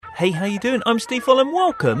Hey, how you doing? I'm Steve Foll and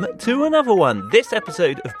welcome to another one. This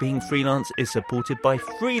episode of Being Freelance is supported by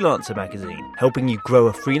Freelancer Magazine, helping you grow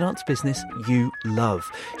a freelance business you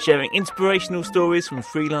love, sharing inspirational stories from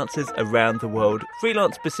freelancers around the world,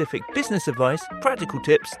 freelance-specific business advice, practical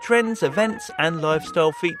tips, trends, events, and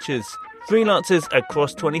lifestyle features. Freelancers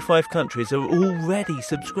across 25 countries are already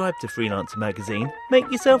subscribed to Freelancer Magazine.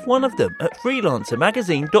 Make yourself one of them at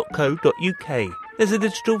freelancermagazine.co.uk. There's a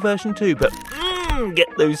digital version too, but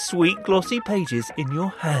get those sweet glossy pages in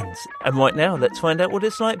your hands. And right now, let's find out what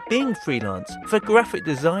it's like being freelance for graphic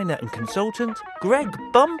designer and consultant Greg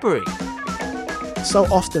Bunbury. So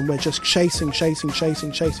often we're just chasing as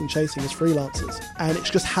freelancers. And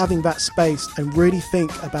it's just having that space and really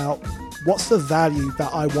think about what's the value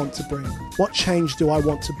that I want to bring? What change do I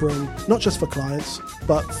want to bring, not just for clients,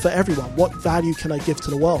 but for everyone? What value can I give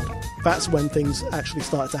to the world? That's when things actually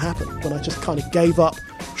started to happen, when I just kind of gave up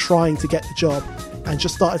trying to get the job and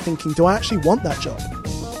just started thinking, do I actually want that job?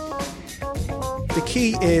 The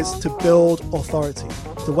key is to build authority.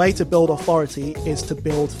 The way to build authority is to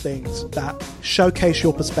build things that showcase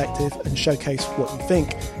your perspective and showcase what you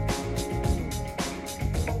think.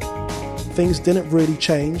 Things didn't really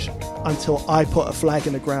change until I put a flag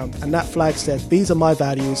in the ground, and that flag said, these are my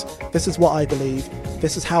values, this is what I believe,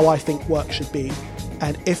 this is how I think work should be,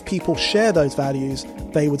 and if people share those values,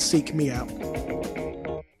 they would seek me out.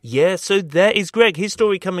 Yeah, so there is Greg. His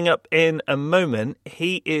story coming up in a moment.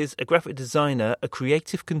 He is a graphic designer, a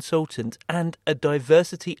creative consultant, and a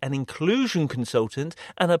diversity and inclusion consultant,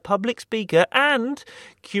 and a public speaker, and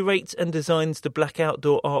curates and designs the Black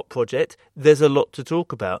Outdoor Art Project. There's a lot to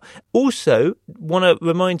talk about. Also, want to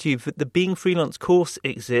remind you that the Being Freelance course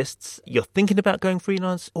exists. You're thinking about going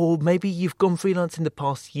freelance, or maybe you've gone freelance in the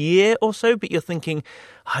past year or so, but you're thinking,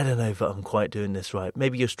 I don't know if I'm quite doing this right.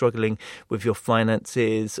 Maybe you're struggling with your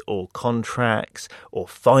finances or contracts or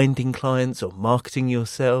finding clients or marketing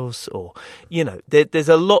yourselves, or, you know, there's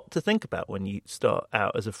a lot to think about when you start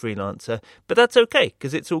out as a freelancer, but that's okay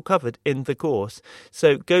because it's all covered in the course.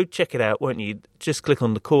 So go check it out, won't you? Just click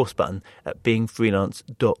on the course button at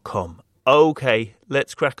beingfreelance.com. Okay,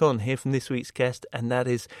 let's crack on. Hear from this week's guest, and that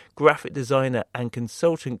is graphic designer and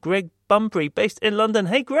consultant Greg Bunbury, based in London.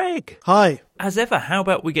 Hey, Greg. Hi. As ever, how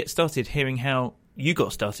about we get started hearing how you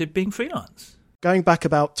got started being freelance? Going back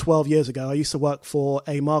about 12 years ago, I used to work for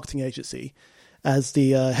a marketing agency as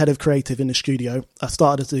the head of creative in the studio. I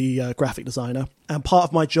started as a graphic designer, and part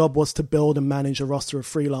of my job was to build and manage a roster of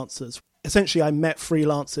freelancers. Essentially, I met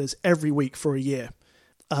freelancers every week for a year.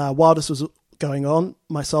 While this was going on,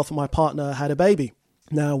 myself and my partner had a baby.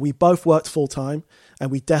 Now, we both worked full-time, and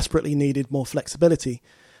we desperately needed more flexibility.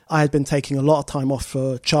 I had been taking a lot of time off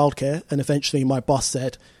for childcare, and eventually my boss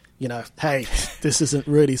said, hey, this isn't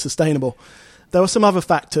really sustainable. There were some other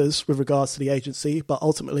factors with regards to the agency, but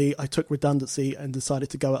ultimately I took redundancy and decided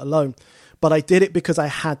to go it alone. But I did it because I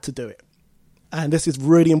had to do it. And this is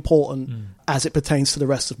really important as it pertains to the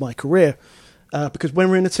rest of my career. Because when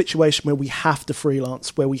we're in a situation where we have to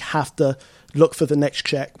freelance, where we have to look for the next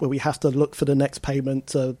check, where we have to look for the next payment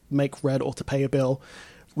to make rent or to pay a bill,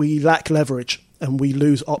 we lack leverage and we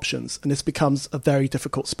lose options. And this becomes a very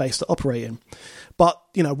difficult space to operate in. But,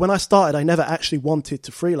 when I started, I never actually wanted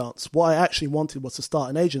to freelance. What I actually wanted was to start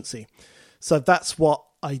an agency. So that's what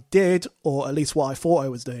I did, or at least what I thought I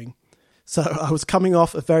was doing. So I was coming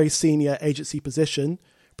off a very senior agency position,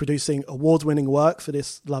 producing award-winning work for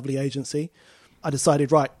this lovely agency. I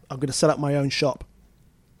decided, right, I'm going to set up my own shop.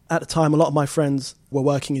 At the time, a lot of my friends were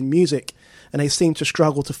working in music, and they seemed to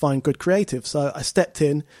struggle to find good creatives. So I stepped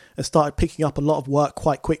in and started picking up a lot of work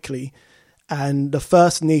quite quickly. And the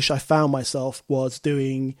first niche I found myself was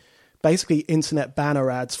doing basically internet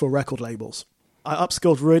banner ads for record labels. I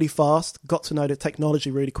upskilled really fast, got to know the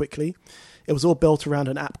technology really quickly. It was all built around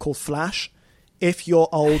an app called Flash. If you're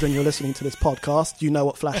old and you're listening to this podcast, you know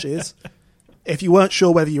what Flash is. If you weren't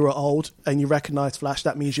sure whether you were old and you recognize Flash,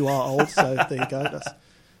 that means you are old. So there you go.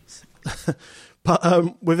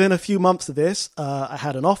 But within a few months of this, I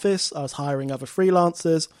had an office. I was hiring other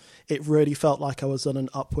freelancers. It really felt like I was on an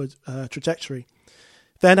upward trajectory.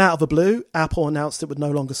 Then out of the blue, Apple announced it would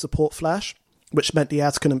no longer support Flash, which meant the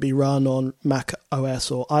ads couldn't be run on Mac OS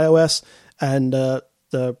or iOS, and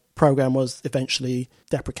the program was eventually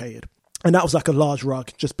deprecated. And that was like a large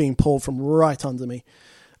rug just being pulled from right under me.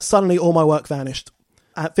 Suddenly, all my work vanished.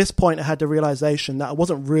 At this point, I had the realization that I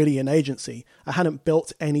wasn't really an agency. I hadn't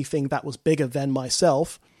built anything that was bigger than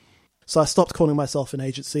myself. So I stopped calling myself an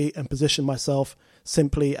agency and positioned myself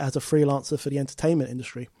simply as a freelancer for the entertainment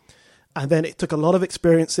industry. And then it took a lot of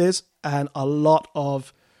experiences and a lot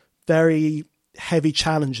of very heavy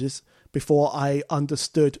challenges before I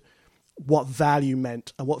understood what value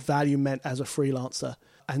meant and what value meant as a freelancer.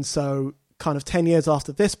 And so kind of 10 years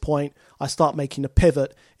after this point, I start making a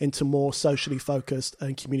pivot into more socially focused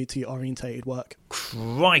and community orientated work.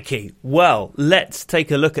 Crikey. Well, let's take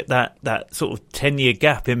a look at that sort of 10-year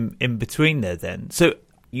gap in between there then. So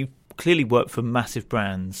you clearly work for massive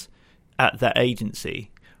brands at that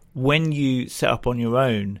agency. When you set up on your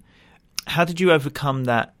own, how did you overcome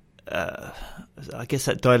that, I guess,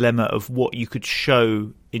 that dilemma of what you could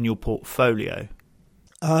show in your portfolio?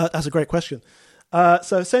 That's a great question.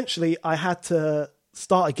 So essentially, I had to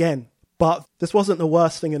start again. But this wasn't the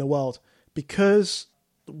worst thing in the world, because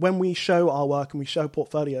when we show our work and we show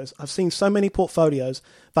portfolios, I've seen so many portfolios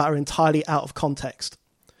that are entirely out of context.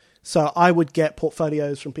 So I would get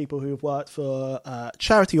portfolios from people who have worked for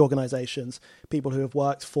charity organizations, people who have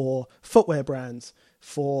worked for footwear brands,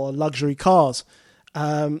 for luxury cars.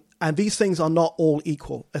 And these things are not all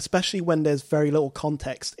equal, especially when there's very little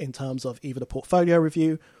context in terms of either the portfolio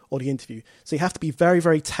review or the interview. So you have to be very,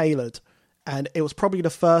 very tailored. And it was probably the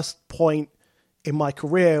first point in my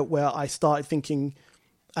career where I started thinking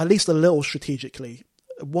at least a little strategically.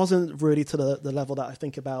 It wasn't really to the level that I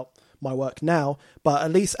think about my work now, but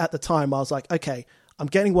at least at the time I was like, okay, I'm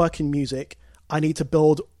getting work in music. I need to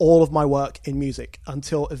build all of my work in music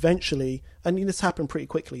until eventually, and this happened pretty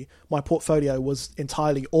quickly, my portfolio was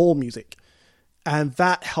entirely all music. And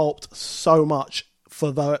that helped so much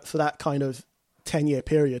for that kind of 10-year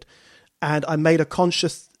period. And I made a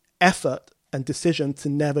conscious effort and decision to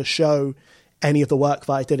never show any of the work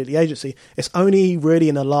that I did at the agency. It's only really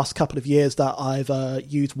in the last couple of years that I've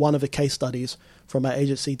used one of the case studies from my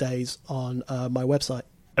agency days on my website.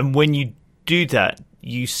 And when you do that,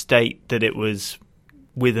 you state that it was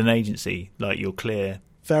with an agency, like you're clear.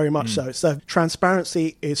 Very much so. So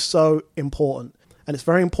transparency is so important. And it's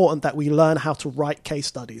very important that we learn how to write case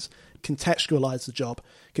studies, contextualize the job,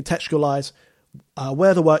 contextualize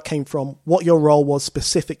where the work came from, what your role was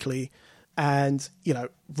specifically. And,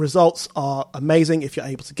 results are amazing if you're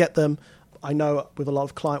able to get them. I know with a lot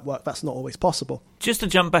of client work, that's not always possible. Just to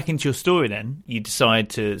jump back into your story then, you decide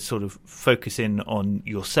to sort of focus in on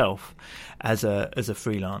yourself as a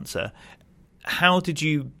freelancer. How did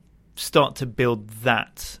you start to build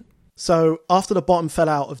that? So after the bottom fell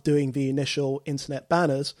out of doing the initial internet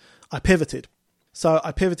banners, I pivoted. So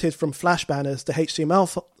I pivoted from Flash banners to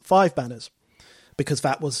HTML5 banners, because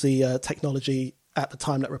that was the technology at the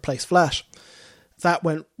time that replaced Flash. That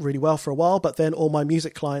went really well for a while, but then all my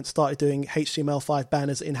music clients started doing HTML5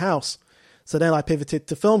 banners in-house. So then I pivoted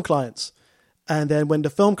to film clients. And then when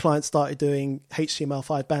the film clients started doing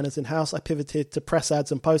HTML5 banners in-house, I pivoted to press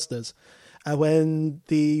ads and posters. And when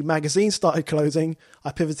the magazine started closing,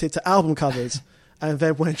 I pivoted to album covers. And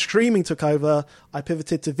then when streaming took over, I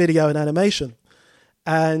pivoted to video and animation.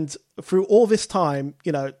 And through all this time,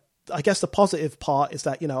 I guess the positive part is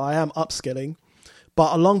that, I am upskilling.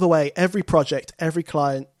 But along the way, every project, every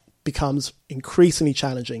client becomes increasingly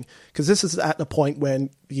challenging, because this is at the point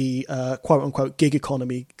when the quote unquote gig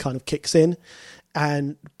economy kind of kicks in,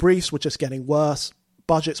 and briefs were just getting worse,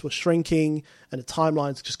 budgets were shrinking, and the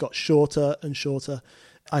timelines just got shorter and shorter.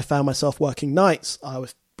 I found myself working nights. I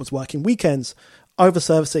was working weekends,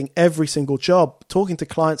 over-servicing every single job, talking to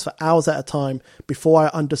clients for hours at a time before I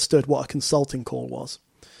understood what a consulting call was.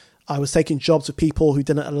 I was taking jobs with people who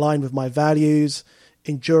didn't align with my values,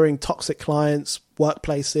 enduring toxic clients,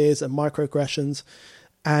 workplaces, and microaggressions.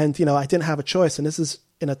 And, I didn't have a choice. And this is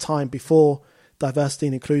in a time before diversity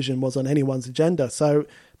and inclusion was on anyone's agenda. So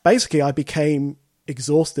basically, I became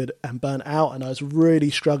exhausted and burnt out, and I was really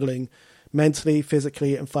struggling mentally,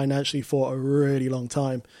 physically, and financially for a really long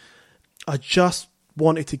time. I just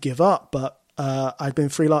wanted to give up, but I'd been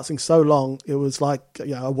freelancing so long, it was like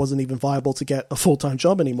I wasn't even viable to get a full-time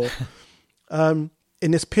job anymore. In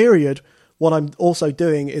this period, what I'm also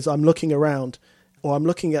doing is I'm looking around, or I'm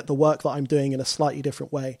looking at the work that I'm doing in a slightly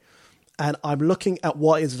different way. And I'm looking at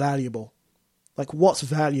what is valuable. Like, what's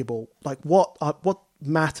valuable? Like, what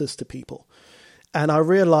matters to people? And I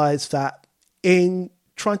realized that in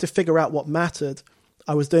trying to figure out what mattered,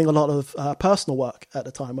 I was doing a lot of personal work at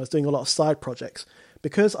the time. I was doing a lot of side projects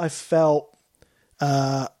because I felt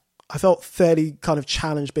fairly kind of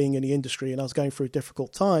challenged being in the industry, and I was going through a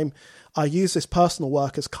difficult time. I used this personal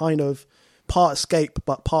work as kind of part escape,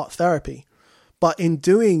 but part therapy. But in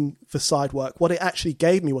doing the side work, what it actually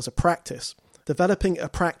gave me was a practice. Developing a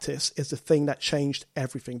practice is the thing that changed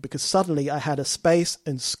everything, because suddenly I had a space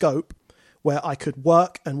and scope where I could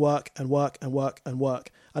work and work and work and work and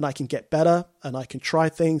work, and I can get better, and I can try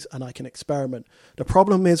things, and I can experiment. The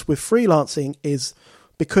problem is with freelancing is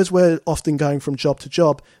because we're often going from job to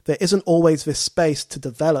job, there isn't always this space to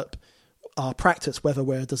develop our practice, whether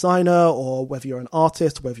we're a designer or whether you're an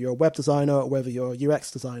artist, whether you're a web designer or whether you're a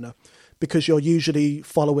UX designer, because you're usually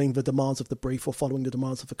following the demands of the brief or following the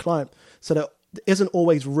demands of the client. So there isn't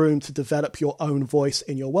always room to develop your own voice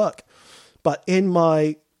in your work. But in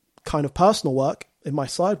my kind of personal work, in my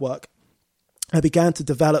side work, I began to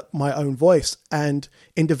develop my own voice. And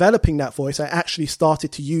in developing that voice, I actually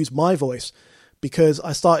started to use my voice because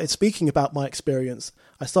I started speaking about my experience.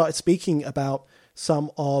 I started speaking about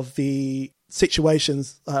some of the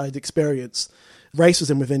situations I'd experienced,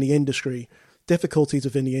 racism within the industry, difficulties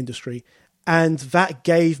within the industry. And that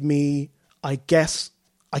gave me, I guess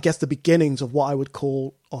the beginnings of what I would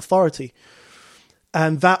call authority.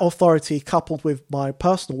 And that authority, coupled with my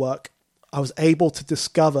personal work, I was able to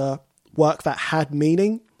discover work that had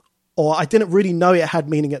meaning, or I didn't really know it had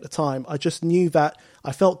meaning at the time. I just knew that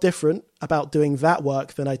I felt different about doing that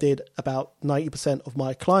work than I did about 90% of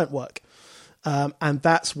my client work. And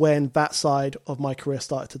that's when that side of my career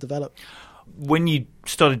started to develop. When you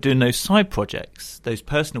started doing those side projects, those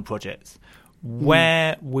personal projects,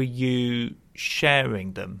 where were you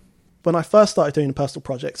sharing them? When I first started doing the personal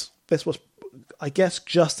projects, this was, I guess,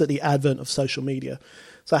 just at the advent of social media.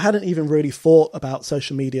 So I hadn't even really thought about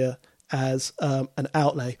social media as an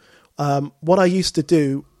outlay. What I used to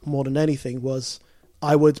do more than anything was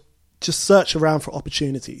I would just search around for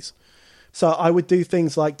opportunities. So I would do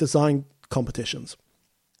things like design competitions.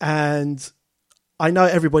 And I know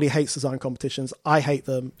everybody hates design competitions. I hate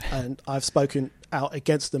them, and I've spoken out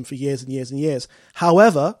against them for years and years and years.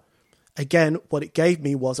 However, again, what it gave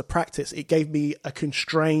me was a practice. It gave me a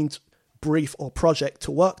constrained brief or project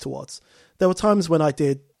to work towards. There were times when I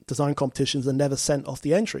did design competitions and never sent off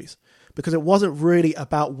the entries because it wasn't really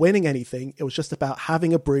about winning anything. It was just about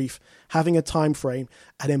having a brief, having a time frame,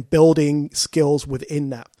 and then building skills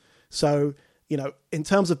within that. So, in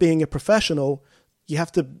terms of being a professional, we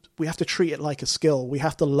have to treat it like a skill. We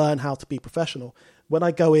have to learn how to be professional. When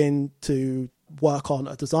I go in to work on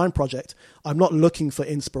a design project, I'm not looking for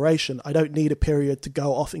inspiration. I don't need a period to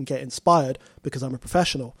go off and get inspired because I'm a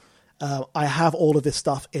professional. I have all of this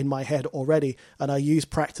stuff in my head already, and I use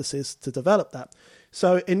practices to develop that.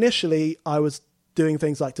 So initially, I was doing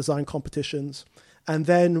things like design competitions. And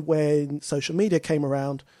then when social media came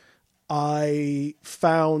around, I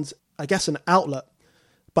found, I guess, an outlet.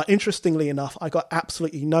 But interestingly enough, I got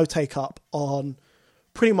absolutely no take up on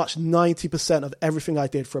pretty much 90% of everything I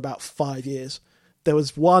did for about 5 years. There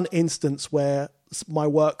was one instance where my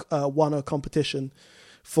work won a competition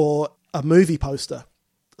for a movie poster,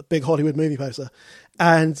 a big Hollywood movie poster.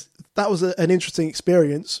 And that was an interesting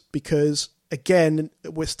experience because, again,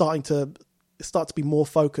 we're starting to be more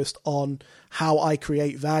focused on how I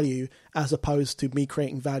create value as opposed to me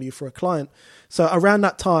creating value for a client. So around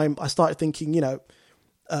that time, I started thinking,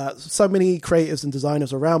 so many creatives and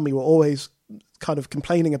designers around me were always kind of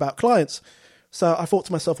complaining about clients. So I thought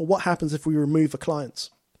to myself, well, what happens if we remove the clients?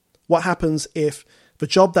 What happens if the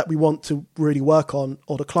job that we want to really work on,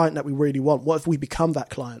 or the client that we really want, what if we become that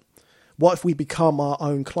client? What if we become our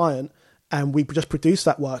own client and we just produce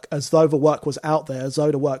that work as though the work was out there, as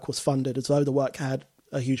though the work was funded, as though the work had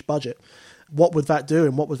a huge budget? What would that do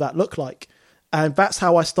and what would that look like? And that's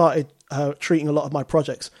how I started treating a lot of my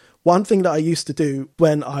projects. One thing that I used to do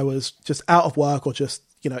when I was just out of work or just,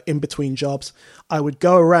 in between jobs, I would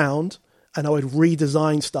go around and I would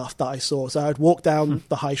redesign stuff that I saw. So I'd walk down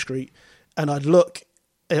the high street and I'd look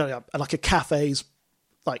at like a cafe's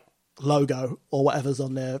like logo or whatever's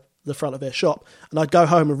on the front of their shop, and I'd go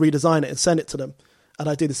home and redesign it and send it to them. And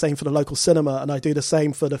I do the same for the local cinema, and I do the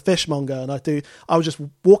same for the fishmonger, and I would just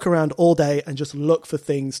walk around all day and just look for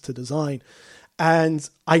things to design. And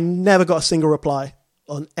I never got a single reply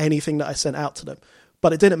on anything that I sent out to them.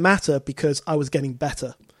 But it didn't matter because I was getting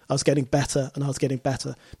better. I was getting better and I was getting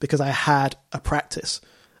better because I had a practice.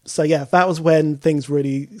 So yeah, that was when things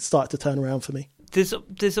really started to turn around for me. There's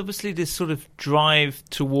obviously this sort of drive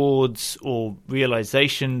towards, or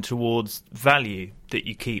realization towards, value that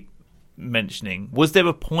you keep mentioning. Was there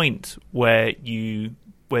a point where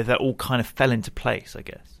that all kind of fell into place, I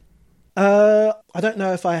guess? I don't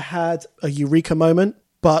know if I had a eureka moment,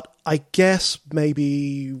 but I guess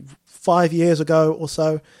maybe 5 years ago or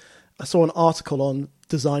so, I saw an article on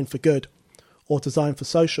design for good or design for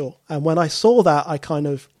social. And when I saw that,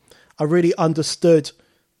 I really understood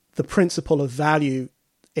the principle of value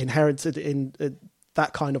inherited in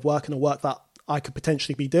that kind of work and the work that I could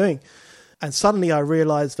potentially be doing. And suddenly I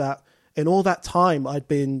realized that in all that time I'd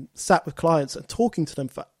been sat with clients and talking to them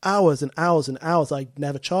for hours and hours and hours, I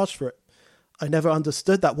never charged for it. I never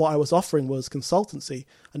understood that what I was offering was consultancy.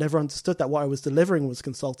 I never understood that what I was delivering was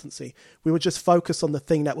consultancy. We were just focused on the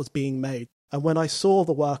thing that was being made. And when I saw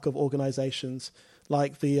the work of organizations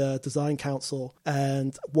like the Design Council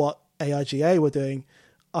and what AIGA were doing,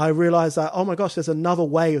 I realized that, oh my gosh, there's another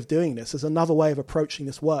way of doing this. There's another way of approaching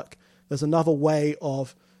this work. There's another way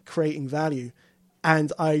of creating value.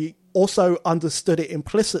 And I also understood it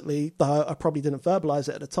implicitly, though I probably didn't verbalize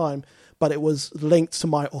it at the time, but it was linked to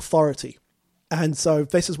my authority. And so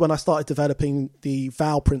this is when I started developing the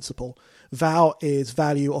VAL principle. VAL is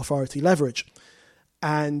value, authority, leverage.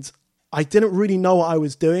 And I didn't really know what I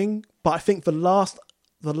was doing, but I think the last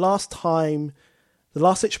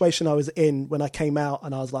situation I was in when I came out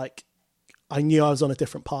and I was like, I knew I was on a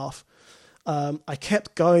different path. I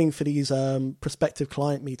kept going for these prospective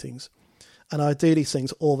client meetings, and I do these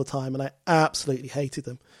things all the time, and I absolutely hated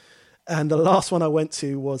them. And the last one I went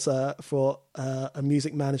to was for a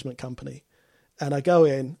music management company. And I go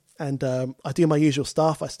in and I do my usual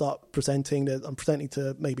stuff. I start presenting. I'm presenting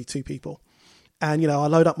to maybe 2 people. And, I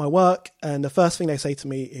load up my work. And the first thing they say to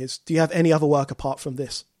me is, do you have any other work apart from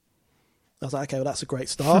this? I was like, okay, well, that's a great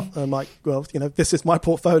start. I'm like, well, this is my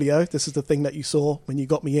portfolio. This is the thing that you saw when you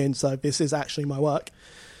got me in. So this is actually my work.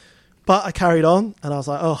 But I carried on and I was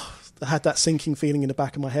like, oh, I had that sinking feeling in the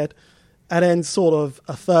back of my head. And then sort of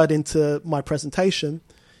a third into my presentation,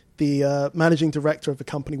 the managing director of the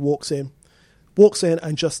company walks in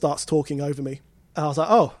and just starts talking over me. And I was like,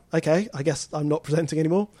 oh, okay, I guess I'm not presenting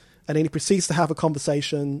anymore. And then he proceeds to have a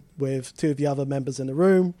conversation with 2 of the other members in the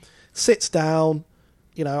room, sits down,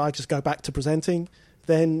 I just go back to presenting.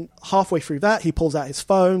 Then halfway through that, he pulls out his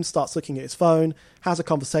phone, starts looking at his phone, has a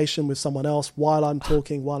conversation with someone else while I'm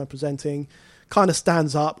talking, while I'm presenting, kind of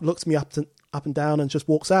stands up, looks me up and down and just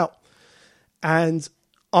walks out. And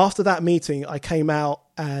after that meeting, I came out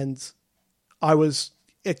and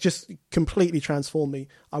it just completely transformed me.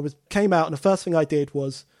 Came out and the first thing I did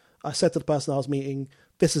was I said to the person I was meeting,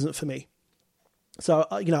 this isn't for me. So,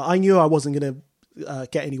 I knew I wasn't going to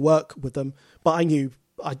get any work with them, but I knew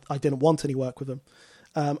I didn't want any work with them.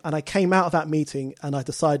 And I came out of that meeting and I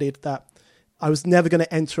decided that I was never going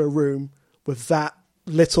to enter a room with that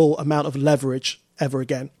little amount of leverage ever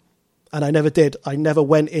again. And I never did. I never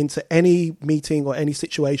went into any meeting or any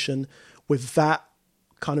situation with that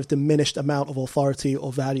kind of diminished amount of authority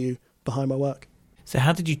or value behind my work. So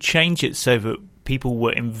how did you change it so that people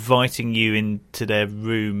were inviting you into their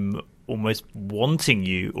room, almost wanting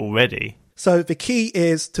you already? So the key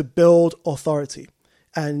is to build authority.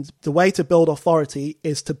 And the way to build authority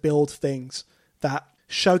is to build things that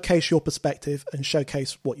showcase your perspective and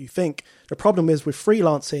showcase what you think. The problem is with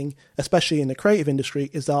freelancing, especially in the creative industry,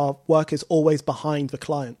 is our work is always behind the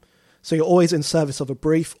client. So you're always in service of a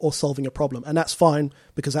brief or solving a problem. And that's fine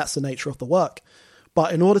because that's the nature of the work.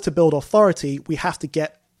 But in order to build authority, we have to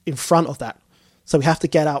get in front of that. So we have to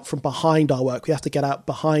get out from behind our work. We have to get out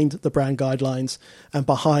behind the brand guidelines and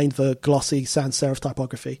behind the glossy sans serif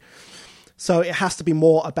typography. So it has to be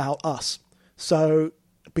more about us. So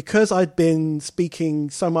because I'd been speaking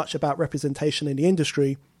so much about representation in the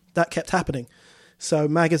industry, that kept happening. So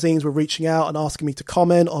magazines were reaching out and asking me to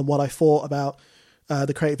comment on what I thought about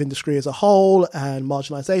the creative industry as a whole and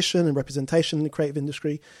marginalization and representation in the creative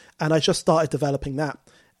industry. And I just started developing that.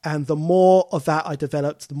 And the more of that I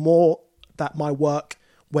developed, the more that my work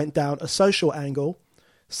went down a social angle,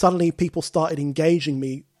 suddenly people started engaging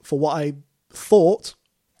me for what I thought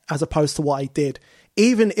as opposed to what I did.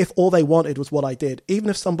 Even if all they wanted was what I did, even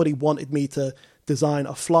if somebody wanted me to design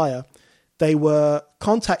a flyer, they were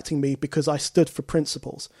contacting me because I stood for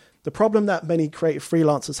principles. The problem that many creative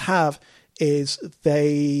freelancers have is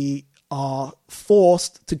they are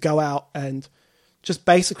forced to go out and just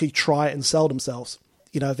basically try and sell themselves.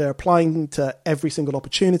 They're applying to every single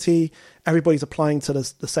opportunity. Everybody's applying to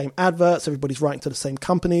the same adverts. Everybody's writing to the same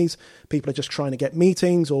companies. People are just trying to get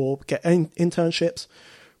meetings or get internships.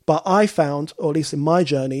 But I found, or at least in my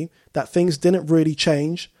journey, that things didn't really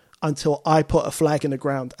change until I put a flag in the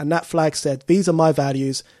ground. And that flag said, these are my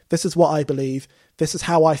values. This is what I believe. This is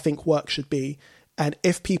how I think work should be. And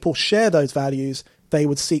if people share those values, they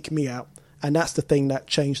would seek me out. And that's the thing that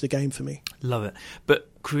changed the game for me. Love it. But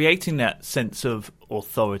creating that sense of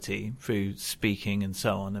authority through speaking and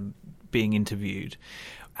so on and being interviewed,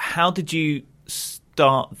 how did you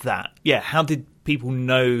start that? Yeah, how did people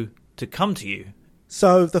know to come to you?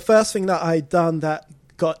 So the first thing that I'd done that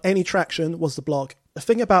got any traction was the blog. The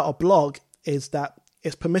thing about a blog is that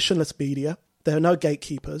it's permissionless media. There are no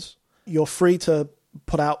gatekeepers. You're free to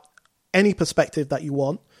put out any perspective that you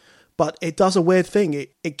want, but it does a weird thing.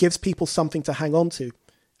 It gives people something to hang on to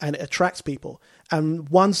and it attracts people. And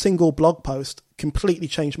one single blog post completely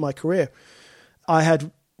changed my career. I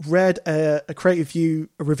had read a Creative View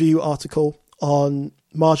review article on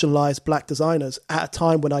marginalized black designers at a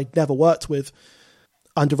time when I'd never worked with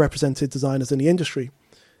underrepresented designers in the industry.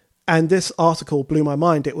 And this article blew my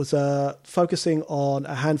mind. It was focusing on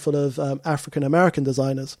a handful of African-American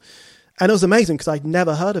designers. And it was amazing because I'd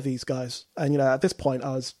never heard of these guys. And, at this point,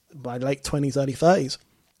 I was my late 20s, early 30s.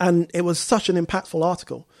 And it was such an impactful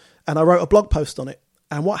article. And I wrote a blog post on it.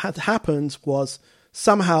 And what had happened was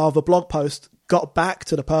somehow the blog post got back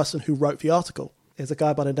to the person who wrote the article. There's a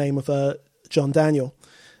guy by the name of John Daniel.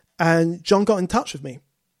 And John got in touch with me.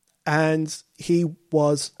 And he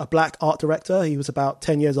was a black art director. He was about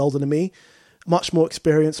 10 years older than me, much more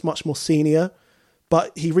experienced, much more senior.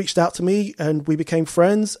 But he reached out to me and we became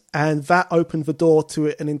friends. And that opened the door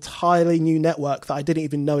to an entirely new network that I didn't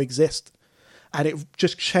even know exist. And it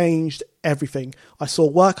just changed everything. I saw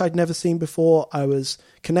work I'd never seen before. I was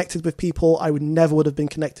connected with people I never would have been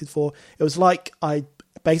connected for. It was like I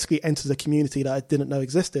basically entered a community that I didn't know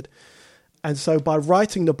existed. And so by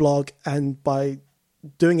writing the blog and by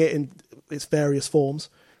doing it in its various forms,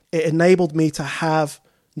 it enabled me to have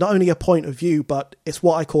not only a point of view, but it's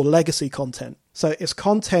what I call legacy content. So it's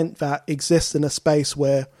content that exists in a space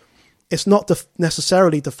where it's not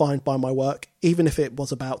necessarily defined by my work, even if it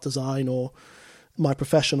was about design or my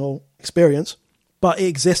professional experience, but it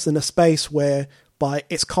exists in a space where by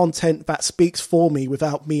its content that speaks for me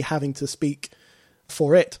without me having to speak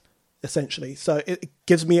for it, essentially. So it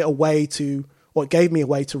gives me a way to, or it gave me a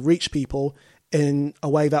way to reach people in a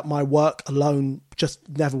way that my work alone just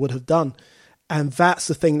never would have done. And that's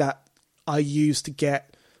the thing that I use to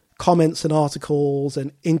get comments and articles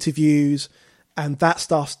and interviews, and that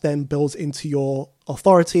stuff then builds into your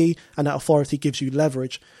authority, and that authority gives you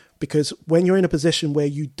leverage. Because when you're in a position where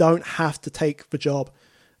you don't have to take the job,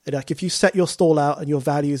 like if you set your stall out and your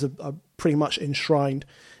values are pretty much enshrined,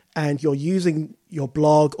 and you're using your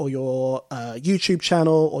blog or your YouTube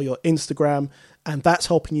channel or your Instagram, and that's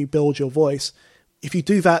helping you build your voice, if you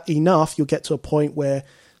do that enough, you'll get to a point where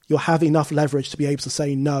you'll have enough leverage to be able to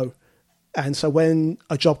say no. And so when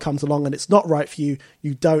a job comes along and it's not right for you,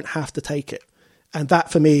 you don't have to take it. And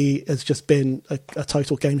that for me has just been a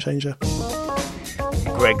total game changer.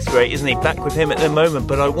 Greg's great, isn't he? Back with him at the moment,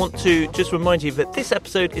 but I want to just remind you that this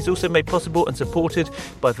episode is also made possible and supported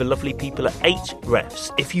by the lovely people at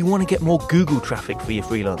Ahrefs. If you want to get more Google traffic for your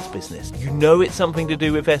freelance business, you know it's something to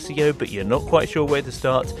do with SEO, but you're not quite sure where to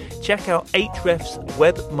start, check out Ahrefs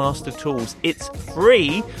Webmaster Tools. It's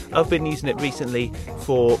free. I've been using it recently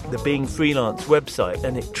for the Being Freelance website,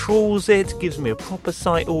 and it trawls it, gives me a proper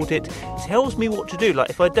site audit, tells me what to do.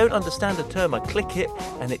 Like if I don't understand a term, I click it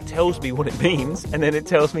and it tells me what it means, and then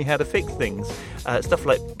it tells me how to fix things. Stuff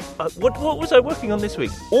like, what was I working on this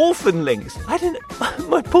week? Orphan links.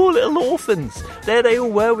 My poor little orphans. There they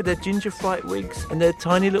all were with their ginger fright wigs and their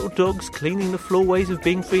tiny little dogs cleaning the floorways of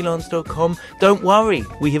beingfreelance.com. Don't worry,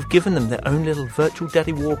 we have given them their own little virtual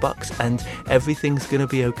daddy warbucks and everything's going to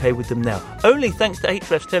be okay with them now. Only thanks to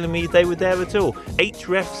Ahrefs telling me they were there at all.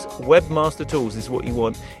 Ahrefs Webmaster Tools is what you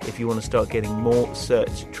want if you want to start getting more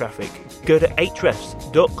search traffic. Go to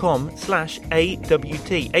ahrefs.com/AWT.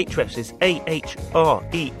 Ahrefs is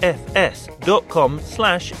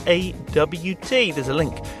ahrefs.com/AWT. There's a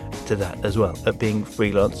link to that as well at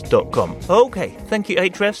beingfreelance.com. Okay, thank you,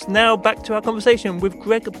 Ahrefs. Now back to our conversation with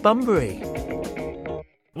Greg Bunbury.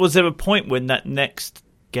 Was there a point when that next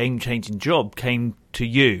game-changing job came to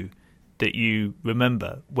you that you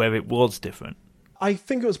remember where it was different? I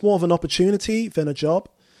think it was more of an opportunity than a job.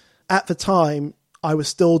 At the time, I was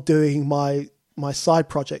still doing my side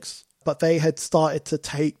projects, but they had started to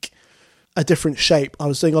take a different shape. I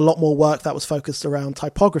was doing a lot more work that was focused around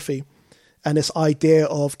typography and this idea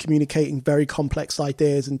of communicating very complex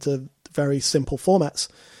ideas into very simple formats.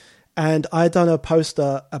 And I had done a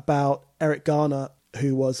poster about Eric Garner,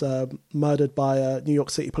 who was murdered by a New York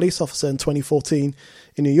City police officer in 2014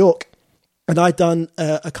 in New York. And I'd done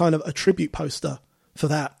a kind of a tribute poster for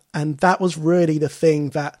that. And that was really the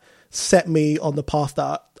thing that set me on the path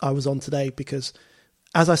that I was on today, because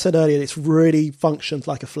as I said earlier, it's really functioned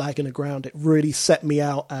like a flag in the ground. It really set me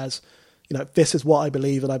out as, this is what I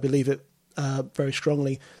believe, and I believe it very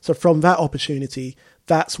strongly. So from that opportunity,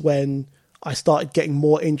 that's when I started getting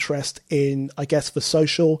more interest in, I guess, the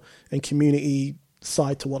social and community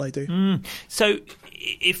side to what I do. So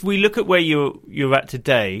if we look at where you're at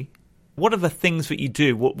today, what are the things that you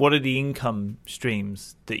do? What are the income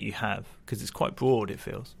streams that you have? Because it's quite broad, it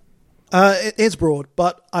feels. It is broad,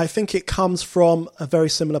 but I think it comes from a very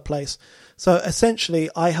similar place. So essentially,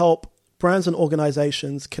 I help brands and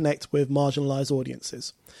organizations connect with marginalized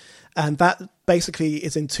audiences. And that basically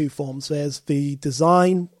is in two forms. There's the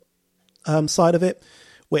design side of it,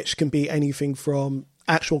 which can be anything from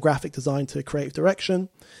actual graphic design to creative direction.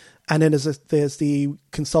 And then there's the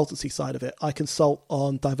consultancy side of it. I consult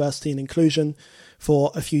on diversity and inclusion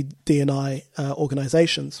for a few D&I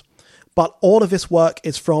organizations. But all of this work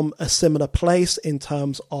is from a similar place in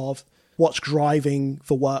terms of what's driving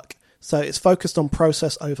the work. So it's focused on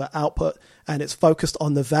process over output, and it's focused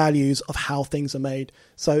on the values of how things are made.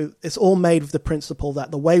 So it's all made with the principle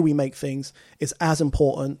that the way we make things is as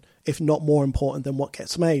important, if not more important, than what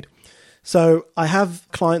gets made. So I have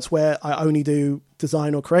clients where I only do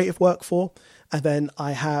design or creative work for, and then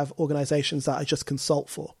I have organizations that I just consult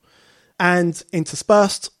for. And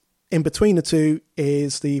interspersed in between the two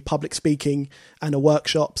is the public speaking and the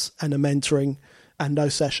workshops and the mentoring and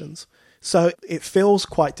those sessions. So it feels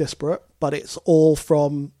quite disparate, but it's all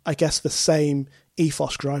from, I guess, the same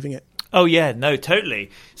ethos driving it. Oh, yeah, no,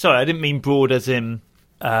 totally. Sorry, I didn't mean broad as in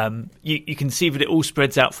you can see that it all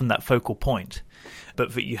spreads out from that focal point,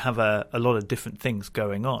 but that you have a lot of different things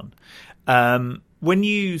going on. When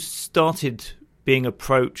you started being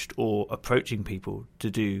approached or approaching people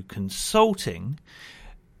to do consulting,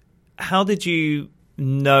 how did you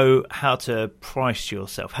know how to price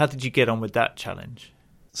yourself? How did you get on with that challenge?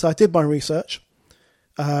 So I did my research.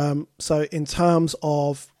 So in terms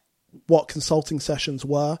of what consulting sessions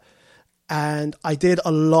were, and I did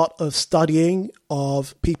a lot of studying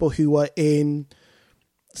of people who were in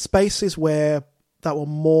spaces that were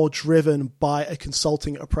more driven by a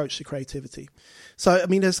consulting approach to creativity. So, I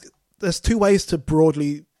mean, there's two ways to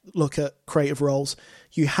broadly look at creative roles.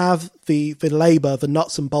 You have the labor, the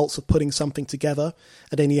nuts and bolts of putting something together,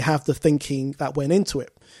 and then you have the thinking that went into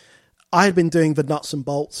it. I had been doing the nuts and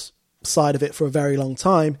bolts side of it for a very long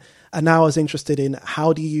time, and now I was interested in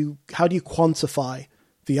how do you quantify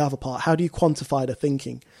the other part? How do you quantify the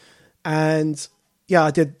thinking? And yeah,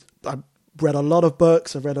 I read a lot of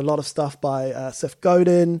books. I read a lot of stuff by Seth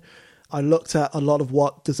Godin. I looked at a lot of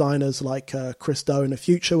what designers like Chris Do in the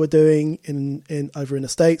Future were doing over in the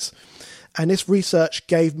States. And this research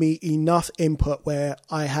gave me enough input where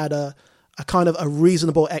I had a kind of a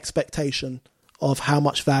reasonable expectation of how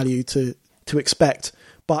much value to expect.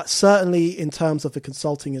 But certainly in terms of the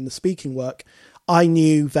consulting and the speaking work, I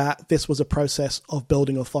knew that this was a process of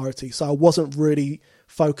building authority. So I wasn't really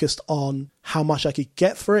focused on how much I could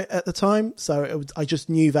get for it at the time. So I just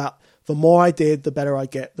knew that the more I did, the better I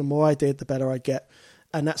get. The more I did, the better I get.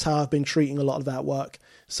 And that's how I've been treating a lot of that work.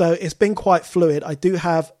 So it's been quite fluid.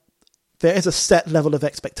 There is a set level of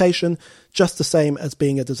expectation, just the same as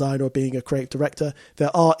being a designer or being a creative director.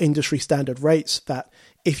 There are industry standard rates that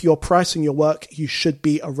if you're pricing your work, you should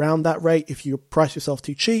be around that rate. If you price yourself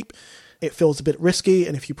too cheap, it feels a bit risky.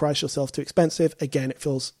 And if you price yourself too expensive, again, it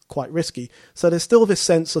feels quite risky. So there's still this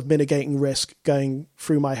sense of mitigating risk going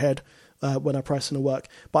through my head when I'm pricing the work.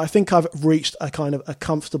 But I think I've reached a kind of a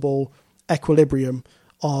comfortable equilibrium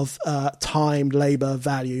of time, labor,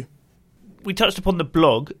 value. We touched upon the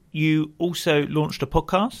blog. You also launched a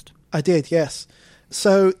podcast? I did, yes.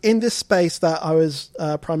 So in this space that I was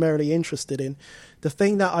primarily interested in, the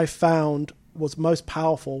thing that I found was most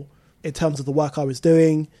powerful in terms of the work I was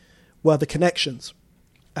doing were the connections.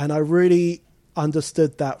 And I really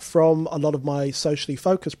understood that from a lot of my socially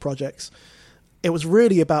focused projects, it was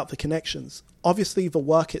really about the connections. Obviously, the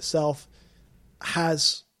work itself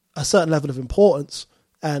has a certain level of importance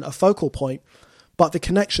and a focal point, but the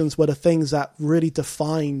connections were the things that really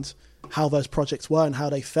defined how those projects were and how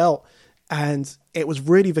they felt. And it was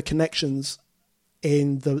really the connections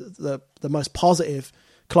in the most positive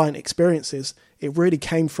client experiences. It really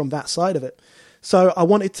came from that side of it. So I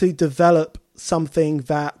wanted to develop something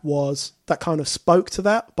that kind of spoke to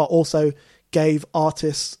that, but also gave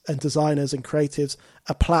artists and designers and creatives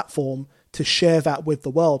a platform to share that with the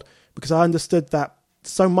world, because I understood that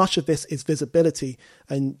so much of this is visibility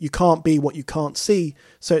and you can't be what you can't see.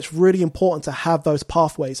 So it's really important to have those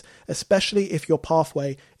pathways, especially if your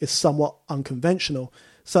pathway is somewhat unconventional.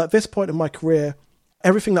 So at this point in my career,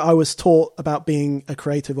 everything that I was taught about being a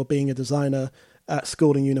creative or being a designer at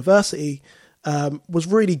school and university was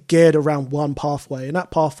really geared around one pathway. And that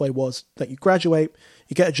pathway was that you graduate,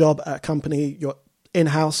 you get a job at a company, you're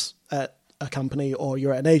in-house at a company or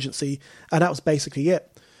you're at an agency, and that was basically it.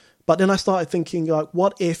 But then I started thinking, like,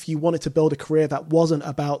 what if you wanted to build a career that wasn't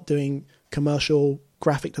about doing commercial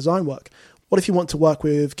graphic design work? What if you want to work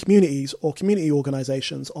with communities or community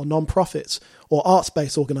organizations or non-profits or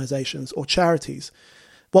arts-based organizations or charities?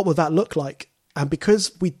 What would that look like? And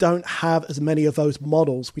because we don't have as many of those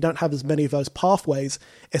models, we don't have as many of those pathways,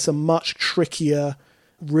 it's a much trickier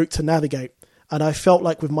route to navigate. And I felt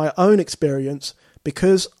like with my own experience,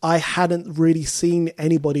 because I hadn't really seen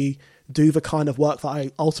anybody do the kind of work that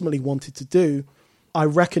I ultimately wanted to do, I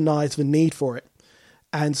recognized the need for it.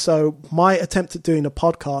 And so my attempt at doing a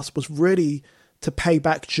podcast was really to pay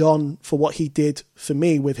back John for what he did for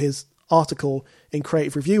me with his article in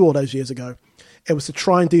Creative Review all those years ago. It was to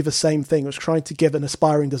try and do the same thing. It was trying to give an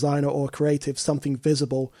aspiring designer or a creative something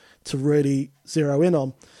visible to really zero in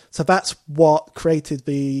on. So that's what created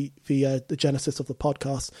the genesis of the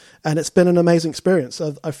podcast. And it's been an amazing experience.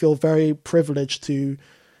 I feel very privileged to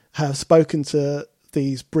have spoken to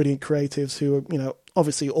these brilliant creatives who are,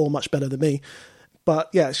 obviously all much better than me. But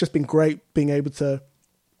yeah, it's just been great being able to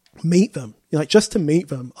meet them, just to meet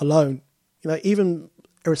them alone, even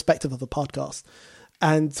irrespective of the podcast,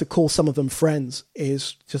 and to call some of them friends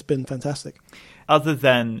is just been fantastic. Other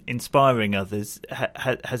than inspiring others,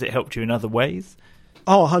 has it helped you in other ways?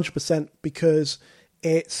 Oh, 100%, because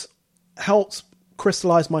it's helped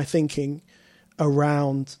crystallize my thinking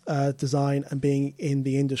around design and being in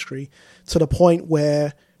the industry to the point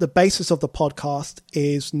where the basis of the podcast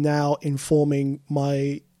is now informing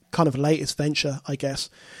my kind of latest venture, I guess,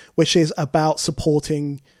 which is about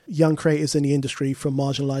supporting young creators in the industry from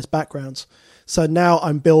marginalized backgrounds. So now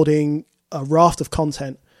I'm building a raft of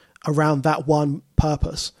content around that one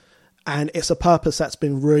purpose. And it's a purpose that's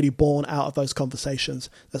been really born out of those conversations,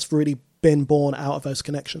 that's really been born out of those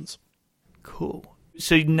connections. Cool.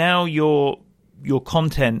 So now your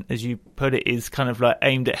content, as you put it, is kind of like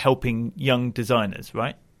aimed at helping young designers,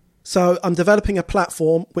 right? So I'm developing a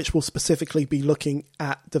platform which will specifically be looking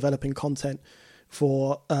at developing content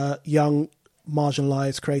for young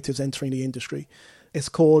marginalized creatives entering the industry. It's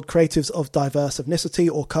called Creatives of Diverse Ethnicity,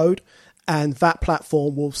 or CODE, and that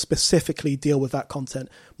platform will specifically deal with that content.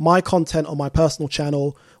 My content on my personal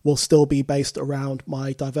channel will still be based around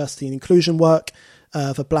my diversity and inclusion work,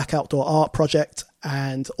 the Black Outdoor Art project,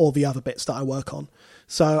 and all the other bits that I work on.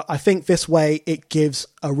 So I think this way it gives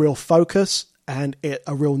a real focus and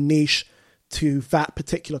a real niche to that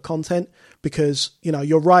particular content, because,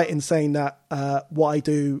 you're right in saying that what I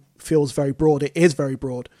do feels very broad. It is very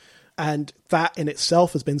broad. And that in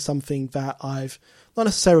itself has been something that I've not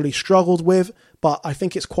necessarily struggled with, but I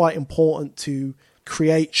think it's quite important to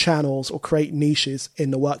create channels or create niches in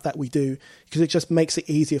the work that we do, because it just makes it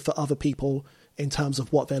easier for other people in terms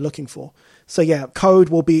of what they're looking for. So yeah, CODE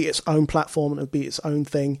will be its own platform, and it'll be its own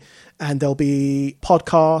thing. And there'll be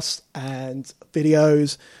podcasts and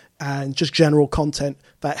videos and just general content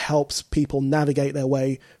that helps people navigate their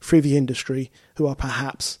way through the industry who are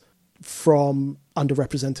perhaps from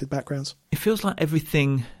underrepresented backgrounds. It feels like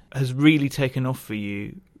everything has really taken off for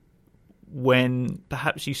you when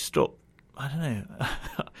perhaps you stop, I don't know,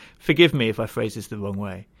 forgive me if I phrase this the wrong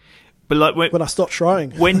way, but like when I stopped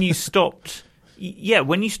trying. when you stopped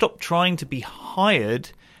trying to be hired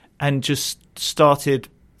and just started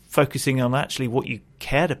focusing on actually what you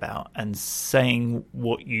cared about and saying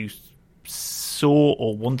what you saw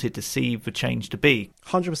or wanted to see the change to be.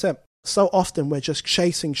 100%. So often we're just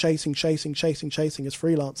chasing as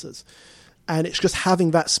freelancers. And it's just having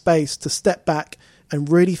that space to step back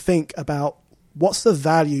and really think about what's the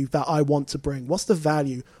value that I want to bring? What's the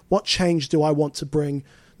value? What change do I want to bring?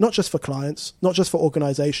 Not just for clients, not just for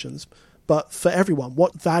organizations, but for everyone.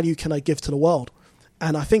 What value can I give to the world?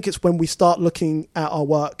 And I think it's when we start looking at our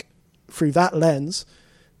work through that lens,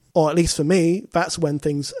 or at least for me, that's when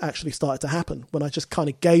things actually started to happen. When I just kind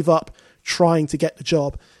of gave up trying to get the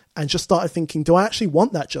job and just started thinking, do I actually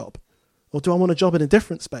want that job? Or do I want a job in a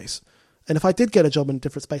different space? And if I did get a job in a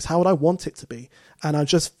different space, how would I want it to be? And I'm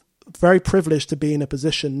just very privileged to be in a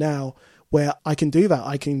position now where I can do that.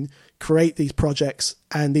 I can create these projects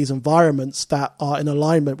and these environments that are in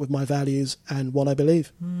alignment with my values and what I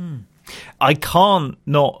believe. I can't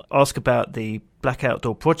not ask about the Black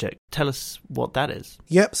Outdoor project. Tell us what that is.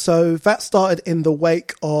 Yep. So that started in the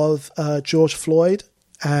wake of George Floyd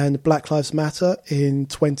and Black Lives Matter in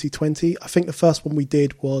 2020. I think the first one we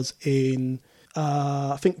did was in,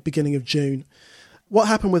 beginning of June. What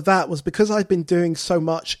happened with that was because I'd been doing so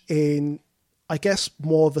much in, I guess,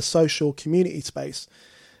 more of a social community space,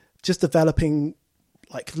 just developing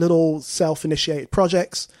like little self-initiated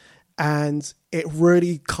projects, and it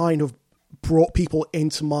really kind of brought people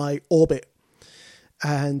into my orbit.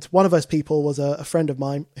 And one of those people was a friend of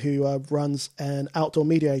mine who runs an outdoor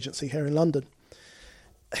media agency here in London.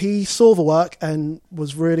 He saw the work and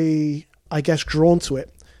was really, I guess, drawn to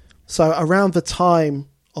it. So around the time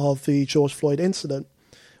of the George Floyd incident,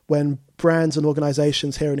 when brands and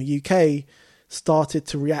organizations here in the UK started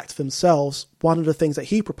to react themselves, one of the things that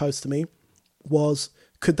he proposed to me was,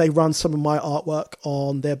 could they run some of my artwork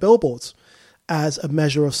on their billboards as a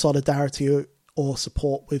measure of solidarity or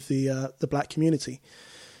support with the black community?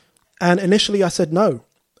 And initially I said no.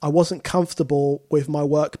 I wasn't comfortable with my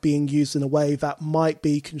work being used in a way that might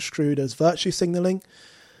be construed as virtue signaling.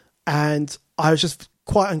 And I was just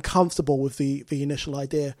quite uncomfortable with the initial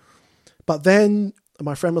idea. But then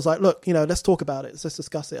my friend was like, look, let's talk about it. Let's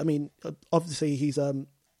discuss it. I mean, obviously he's a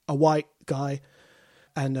white guy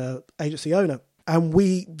and an agency owner. And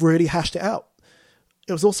we really hashed it out.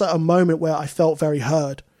 It was also a moment where I felt very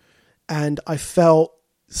heard and I felt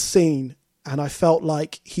seen. And I felt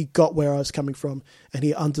like he got where I was coming from and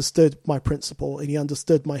he understood my principle and he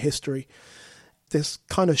understood my history. This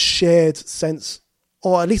kind of shared sense,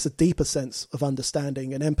 or at least a deeper sense of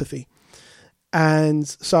understanding and empathy. And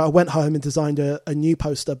so I went home and designed a new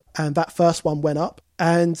poster, and that first one went up.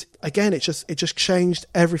 And again, it just changed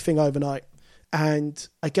everything overnight. And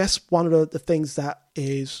I guess one of the things that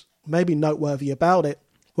is maybe noteworthy about it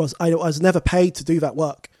was I was never paid to do that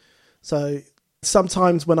work. So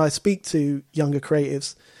sometimes when I speak to younger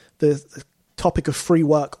creatives, the topic of free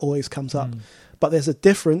work always comes up. But there's a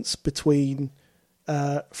difference between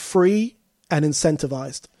free and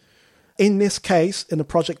incentivized. In this case, in the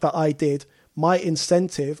project that I did, my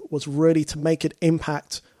incentive was really to make an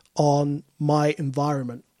impact on my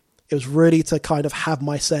environment. It was really to kind of have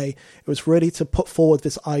my say. It was really to put forward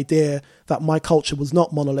this idea that my culture was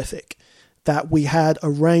not monolithic, that we had a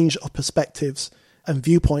range of perspectives and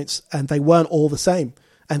viewpoints, and they weren't all the same,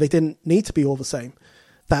 and they didn't need to be all the same.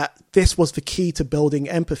 That this was the key to building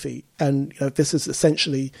empathy, and this is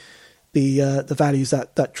essentially the values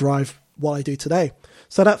that drive what I do today.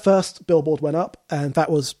 So that first billboard went up, and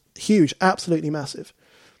that was huge, absolutely massive.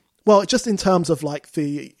 Well, just in terms of like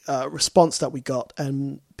the response that we got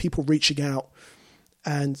and people reaching out,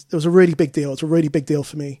 and it was a really big deal. It's a really big deal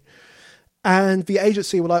for me. And the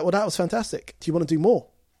agency were like, well, that was fantastic. Do you want to do more?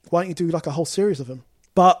 Why don't you do like a whole series of them?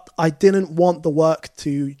 But I didn't want the work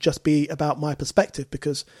to just be about my perspective,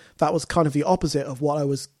 because that was kind of the opposite of what I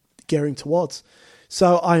was gearing towards.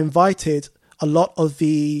 So I invited a lot of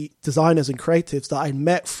the designers and creatives that I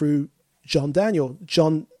met through John Daniel.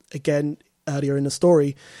 John, again, earlier in the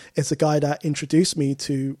story, is the guy that introduced me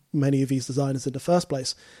to many of these designers in the first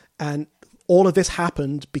place. And all of this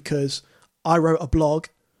happened because I wrote a blog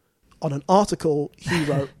on an article he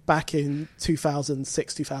wrote back in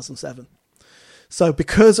 2006, 2007. So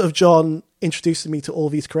because of John introducing me to all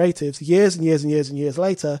these creatives, years and years and years and years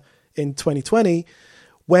later, in 2020,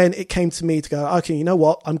 when it came to me to go, okay, you know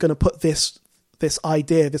what? I'm going to put this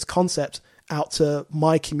idea, this concept out to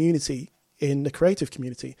my community, in the creative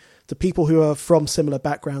community, to people who are from similar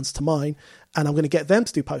backgrounds to mine, and I'm going to get them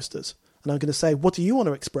to do posters. And I'm going to say, what do you want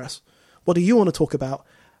to express? What do you want to talk about?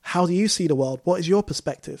 How do you see the world? What is your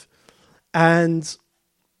perspective? And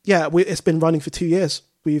yeah, it's been running for 2 years.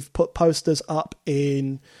 We've put posters up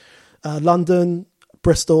in London,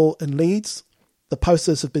 Bristol and Leeds. The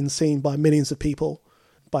posters have been seen by millions of people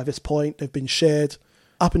by this point. They've been shared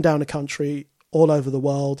up and down the country, all over the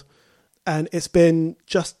world. And it's been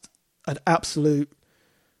just an absolute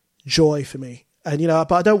joy for me. And,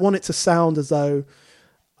 but I don't want it to sound as though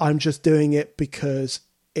I'm just doing it because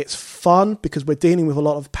it's fun, because we're dealing with a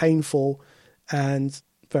lot of painful and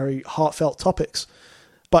very heartfelt topics.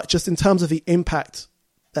 But just in terms of the impact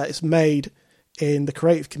that it's made in the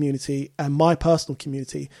creative community and my personal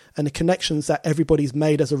community, and the connections that everybody's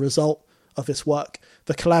made as a result of this work,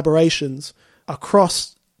 the collaborations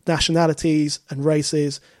across nationalities and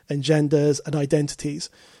races and genders and identities,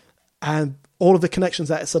 and all of the connections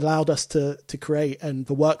that it's allowed us to create, and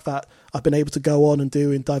the work that I've been able to go on and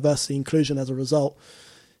do in diversity and inclusion as a result,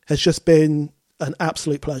 has just been an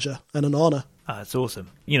absolute pleasure and an honor. That's awesome.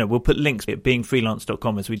 We'll put links at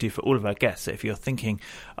beingfreelance.com, as we do for all of our guests. So if you're thinking,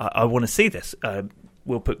 I want to see this,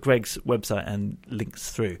 we'll put Greg's website and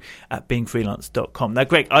links through at beingfreelance.com. Now,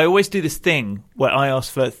 Greg, I always do this thing where I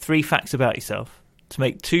ask for 3 facts about yourself, to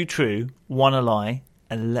make 2 true, 1 a lie,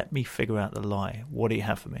 and let me figure out the lie. What do you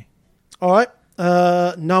have for me? All right.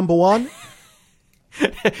 Number 1.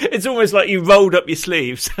 It's almost like you rolled up your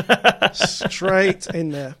sleeves. Straight in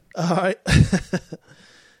there. All right.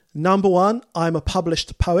 Number 1, I'm a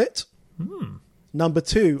published poet. Number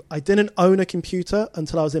 2, I didn't own a computer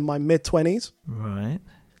until I was in my mid-20s. Right.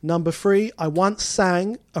 Number 3, I once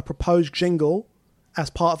sang a proposed jingle as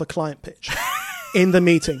part of a client pitch in the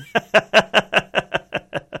meeting.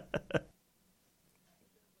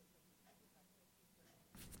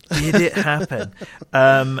 Did it happen?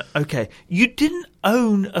 Okay. You didn't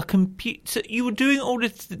own a computer. You were doing all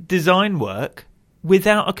this design work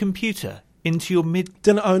without a computer into your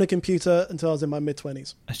Didn't own a computer until I was in my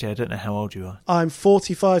mid-20s. Actually, I don't know how old you are. I'm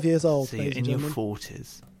 45 years old. So you're in your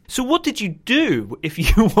 40s. So what did you do if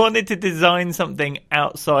you wanted to design something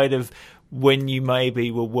outside of when you maybe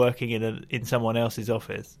were working in someone else's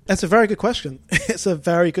office? That's a very good question. It's a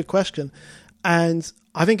very good question. And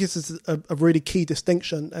I think this is a really key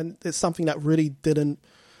distinction, and it's something that really didn't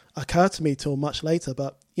occur to me till much later.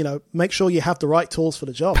 But, make sure you have the right tools for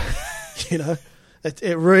the job.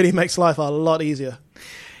 It really makes life a lot easier.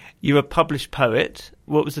 You're a published poet.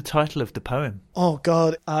 What was the title of the poem? Oh,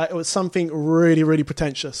 God. It was something really, really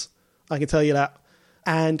pretentious. I can tell you that.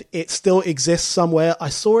 And it still exists somewhere. I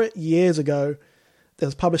saw it years ago. It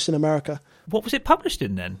was published in America. What was it published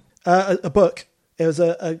in then? A book. It was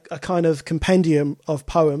a kind of compendium of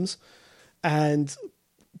poems. And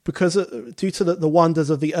because due to the wonders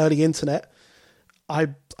of the early internet, I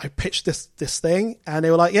pitched this thing, and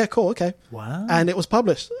they were like, yeah, cool, okay. Wow. And it was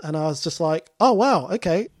published. And I was just like, oh, wow,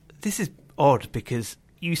 okay. This is odd because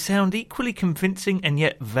you sound equally convincing and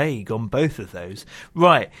yet vague on both of those.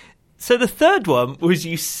 Right. So the third one was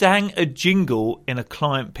you sang a jingle in a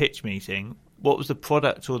client pitch meeting. What was the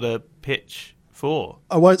product or the pitch for?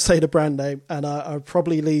 I won't say the brand name, and I'll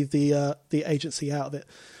probably leave the agency out of it.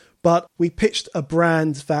 But we pitched a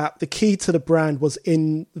brand that the key to the brand was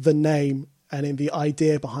in the name and in the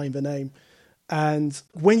idea behind the name. And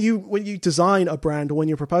when you design a brand, or when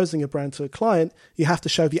you're proposing a brand to a client, you have to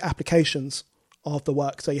show the applications of the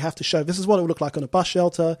work. So you have to show, this is what it would look like on a bus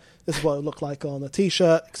shelter, this is what it would look like on a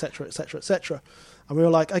T-shirt, et cetera, et cetera, et cetera. And we were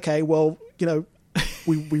like, okay, well,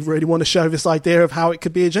 we really want to show this idea of how it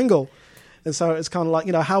could be a jingle. And so it's kind of like,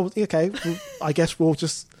 I guess we'll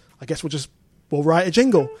write a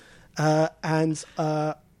jingle.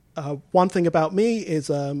 One thing about me is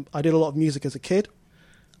I did a lot of music as a kid.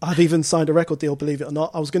 I've even signed a record deal, believe it or not.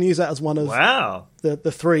 I was going to use that as one of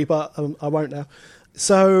the three, but I won't now.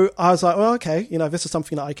 So I was like, well, okay, this is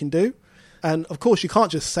something that I can do. And of course, you can't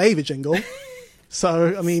just save a jingle.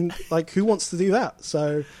 So, I mean, who wants to do that?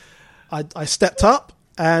 So I stepped up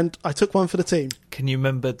and I took one for the team. Can you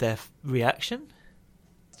remember their reaction?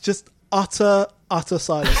 Just utter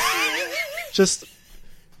silence.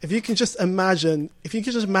 If you can just imagine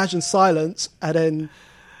silence and then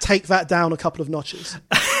take that down a couple of notches.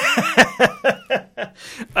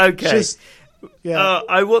 Okay.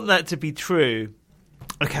 I want that to be true.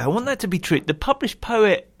 Okay, I want that to be true. The published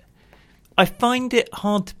poet, I find it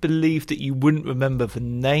hard to believe that you wouldn't remember the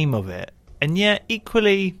name of it. And yet,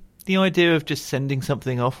 equally, the idea of just sending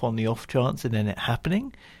something off on the off chance and then it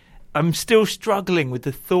happening, I'm still struggling with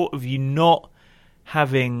the thought of you not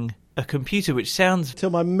having a computer, which sounds...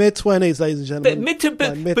 Till my mid-20s, ladies and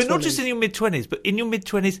gentlemen. But not just in your mid-20s, but in your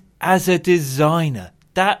mid-20s as a designer.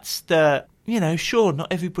 That's the... sure,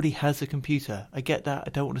 not everybody has a computer. I get that.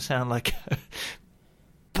 I don't want to sound like...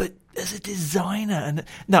 But as a designer... And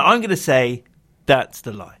no, I'm going to say that's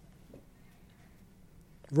the lie.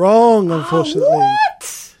 Wrong, unfortunately.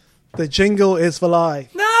 What? The jingle is the lie.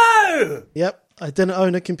 No! Yep. I didn't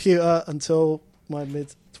own a computer until my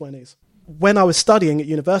mid-20s. When I was studying at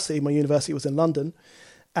university, my university was in London,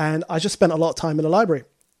 and I just spent a lot of time in the library.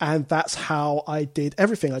 And that's how I did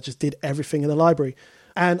everything. I just did everything in the library.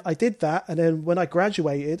 And I did that. And then when I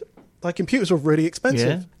graduated, computers were really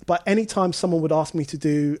expensive. Yeah. But anytime someone would ask me to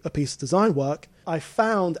do a piece of design work, I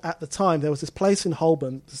found at the time there was this place in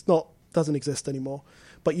Holborn. Doesn't exist anymore.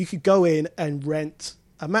 But you could go in and rent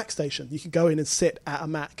a Mac station. You could go in and sit at a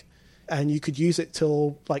Mac, and you could use it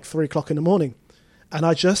till 3 o'clock in the morning. And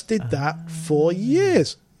I just did that for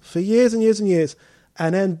years and years and years.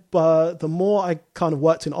 And then the more I kind of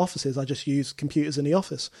worked in offices, I just used computers in the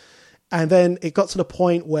office. And then it got to the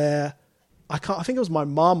point where I think it was my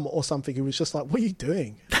mum or something who was just like, what are you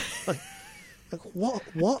doing?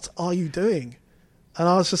 What are you doing? And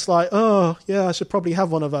I was just like, oh, yeah, I should probably have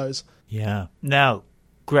one of those. Yeah. Now,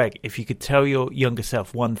 Greg, if you could tell your younger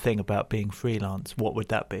self one thing about being freelance, what would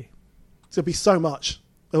that be? There'd be so much.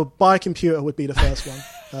 Buy a computer would be the first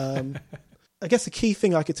one. I guess the key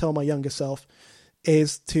thing I could tell my younger self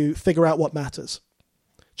is to figure out what matters.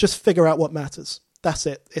 Just figure out what matters. That's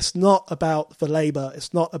it. It's not about the labor.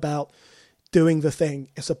 It's not about doing the thing.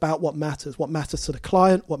 It's about what matters to the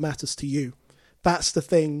client, what matters to you. That's the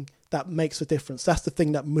thing that makes a difference. That's the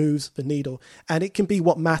thing that moves the needle. And it can be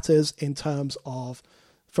what matters in terms of,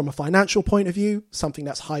 from a financial point of view, something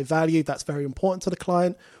that's high value, that's very important to the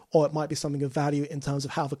client, or it might be something of value in terms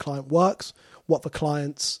of how the client works, what the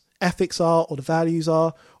client's ethics are or the values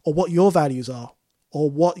are, or what your values are, or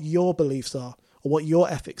what your beliefs are, or what your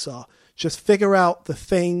ethics are. Just figure out the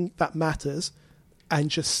thing that matters and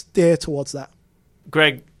just steer towards that.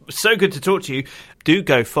 Greg, was so good to talk to you. Do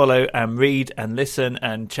go follow and read and listen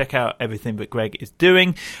and check out everything that Greg is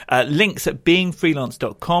doing. Links at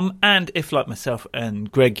beingfreelance.com. And if, like myself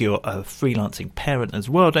and Greg, you're a freelancing parent as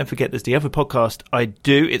well, don't forget there's the other podcast I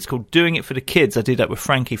do. It's called Doing It for the Kids. I do that with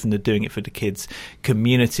Frankie from the Doing It for the Kids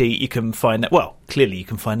community. You can find that, well, clearly you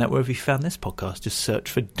can find that wherever you found this podcast. Just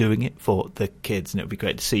search for Doing It for the Kids and it'll be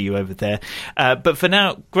great to see you over there. But for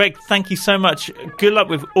now, Greg, thank you so much. Good luck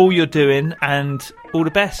with all you're doing and all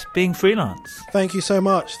the best being freelance. Thank you so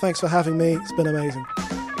much. Thanks for having me. It's been amazing.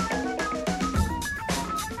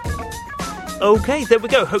 Okay, there we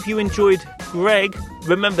go. Hope you enjoyed Greg.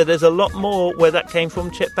 Remember, there's a lot more where that came from.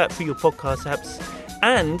 Check back through your podcast apps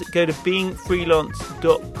and go to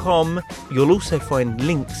beingfreelance.com. You'll also find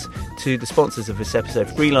links to the sponsors of this episode,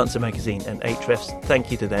 Freelancer Magazine and Ahrefs. Thank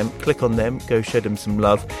you to them. Click on them, go show them some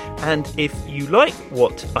love. And if you like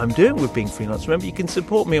what I'm doing with Being Freelance, remember you can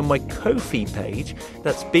support me on my Ko-fi page.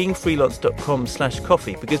 That's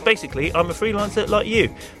beingfreelance.com/coffee, because basically I'm a freelancer like you.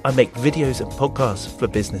 I make videos and podcasts for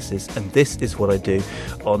businesses, and this is what I do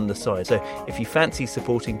on the side. So if you fancy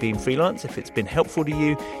supporting Being Freelance, if it's been helpful to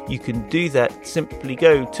you, you can do that. Simply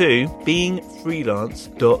go to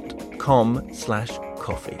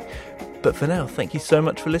beingfreelance.com/coffee. But for now, thank you so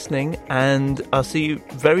much for listening, and I'll see you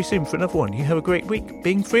very soon for another one. You have a great week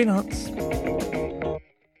being freelance.